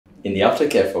In the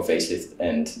aftercare for facelift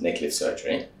and neck lift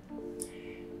surgery,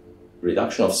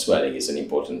 reduction of swelling is an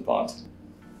important part.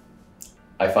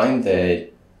 I find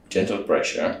that gentle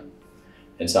pressure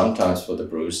and sometimes for the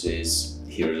bruises,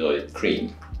 Hirudoid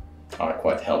cream are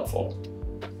quite helpful.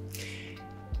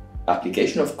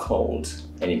 Application of cold,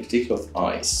 and in particular of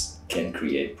ice, can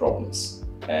create problems,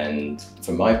 and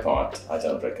for my part, I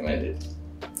don't recommend it.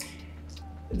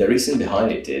 The reason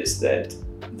behind it is that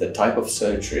the type of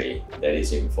surgery that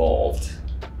is involved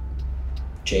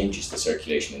changes the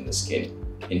circulation in the skin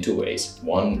in two ways.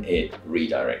 One, it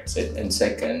redirects it, and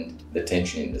second, the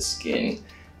tension in the skin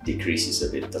decreases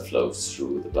a bit the flow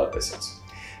through the blood vessels.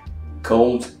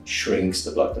 Cold shrinks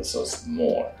the blood vessels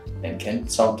more and can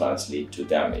sometimes lead to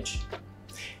damage,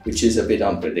 which is a bit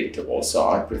unpredictable. So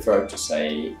I prefer to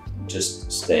say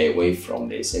just stay away from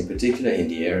this, in particular in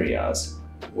the areas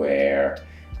where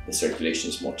the circulation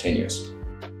is more tenuous.